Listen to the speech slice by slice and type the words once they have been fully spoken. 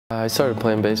I started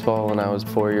playing baseball when I was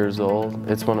 4 years old.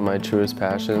 It's one of my truest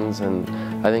passions, and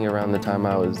I think around the time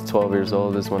I was 12 years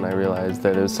old is when I realized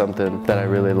that it was something that I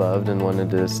really loved and wanted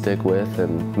to stick with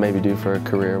and maybe do for a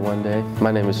career one day.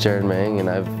 My name is Mang, and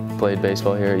I've played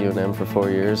baseball here at UNM for 4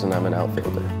 years, and I'm an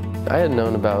outfielder. I had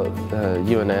known about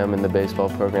UNM and the baseball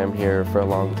program here for a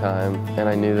long time, and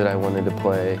I knew that I wanted to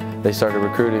play. They started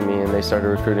recruiting me, and they started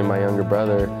recruiting my younger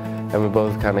brother, and we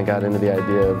both kind of got into the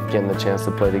idea of getting the chance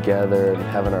to play together and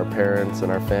having our parents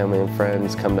and our family and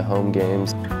friends come to home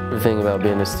games. The thing about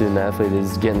being a student athlete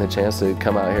is getting the chance to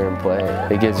come out here and play.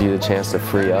 It gives you the chance to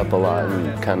free up a lot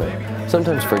and kind of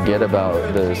sometimes forget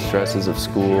about the stresses of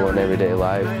school and everyday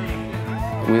life.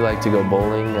 We like to go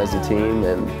bowling as a team,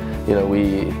 and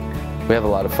we have a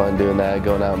lot of fun doing that,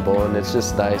 going out and bowling. It's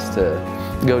just nice to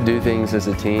go do things as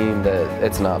a team that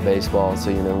it's not baseball, so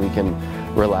we can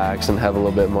relax and have a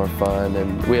little bit more fun.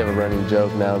 And we have a running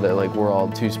joke now that we're all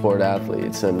two-sport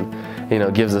athletes, and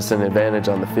it gives us an advantage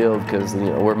on the field because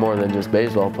we're more than just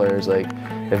baseball players.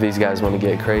 If these guys want to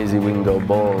get crazy, we can go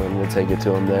bowl and we'll take it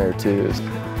to them there too.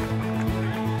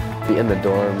 Be in the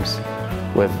dorms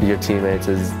with your teammates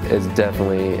is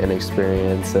definitely an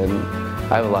experience, and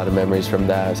I have a lot of memories from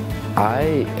that.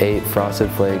 I ate Frosted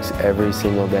Flakes every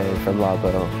single day from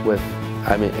Lobo.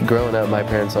 Growing up, my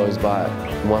parents always bought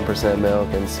 1% milk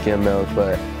and skim milk,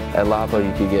 but at Lobo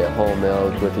you could get whole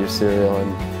milk with your cereal,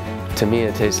 and to me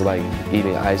it tasted like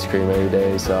eating ice cream every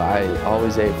day, so I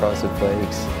always ate Frosted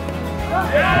Flakes.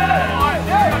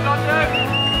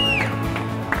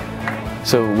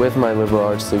 So with my liberal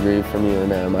arts degree from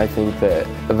UNM, I think that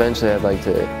eventually I'd like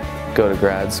to go to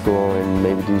grad school and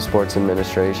maybe do sports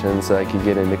administration so I could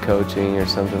get into coaching or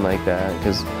something like that,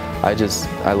 because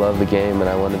I love the game and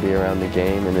I want to be around the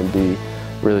game, and it'd be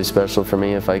really special for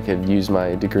me if I could use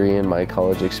my degree and my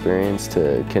college experience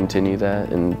to continue that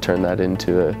and turn that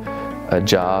into a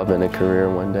job and a career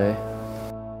one day.